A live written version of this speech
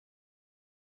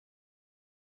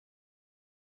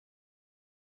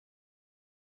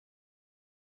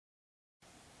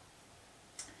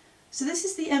So this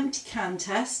is the empty can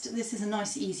test. This is a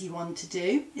nice easy one to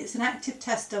do. It's an active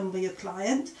test done by your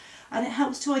client, and it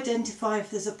helps to identify if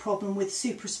there's a problem with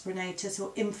supraspinatus or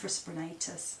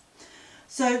infraspinatus.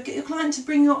 So get your client to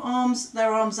bring their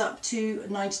arms up to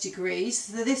 90 degrees.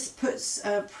 So this puts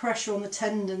pressure on the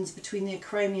tendons between the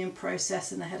acromion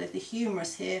process and the head of the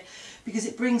humerus here, because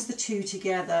it brings the two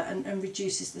together and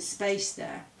reduces the space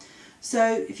there.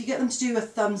 So if you get them to do a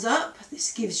thumbs up,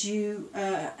 this gives you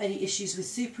any issues with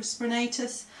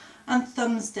supraspinatus, and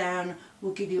thumbs down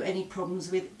will give you any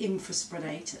problems with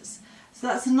infraspinatus. So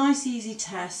that's a nice easy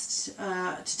test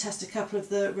to test a couple of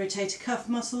the rotator cuff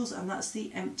muscles, and that's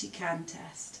the empty can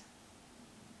test.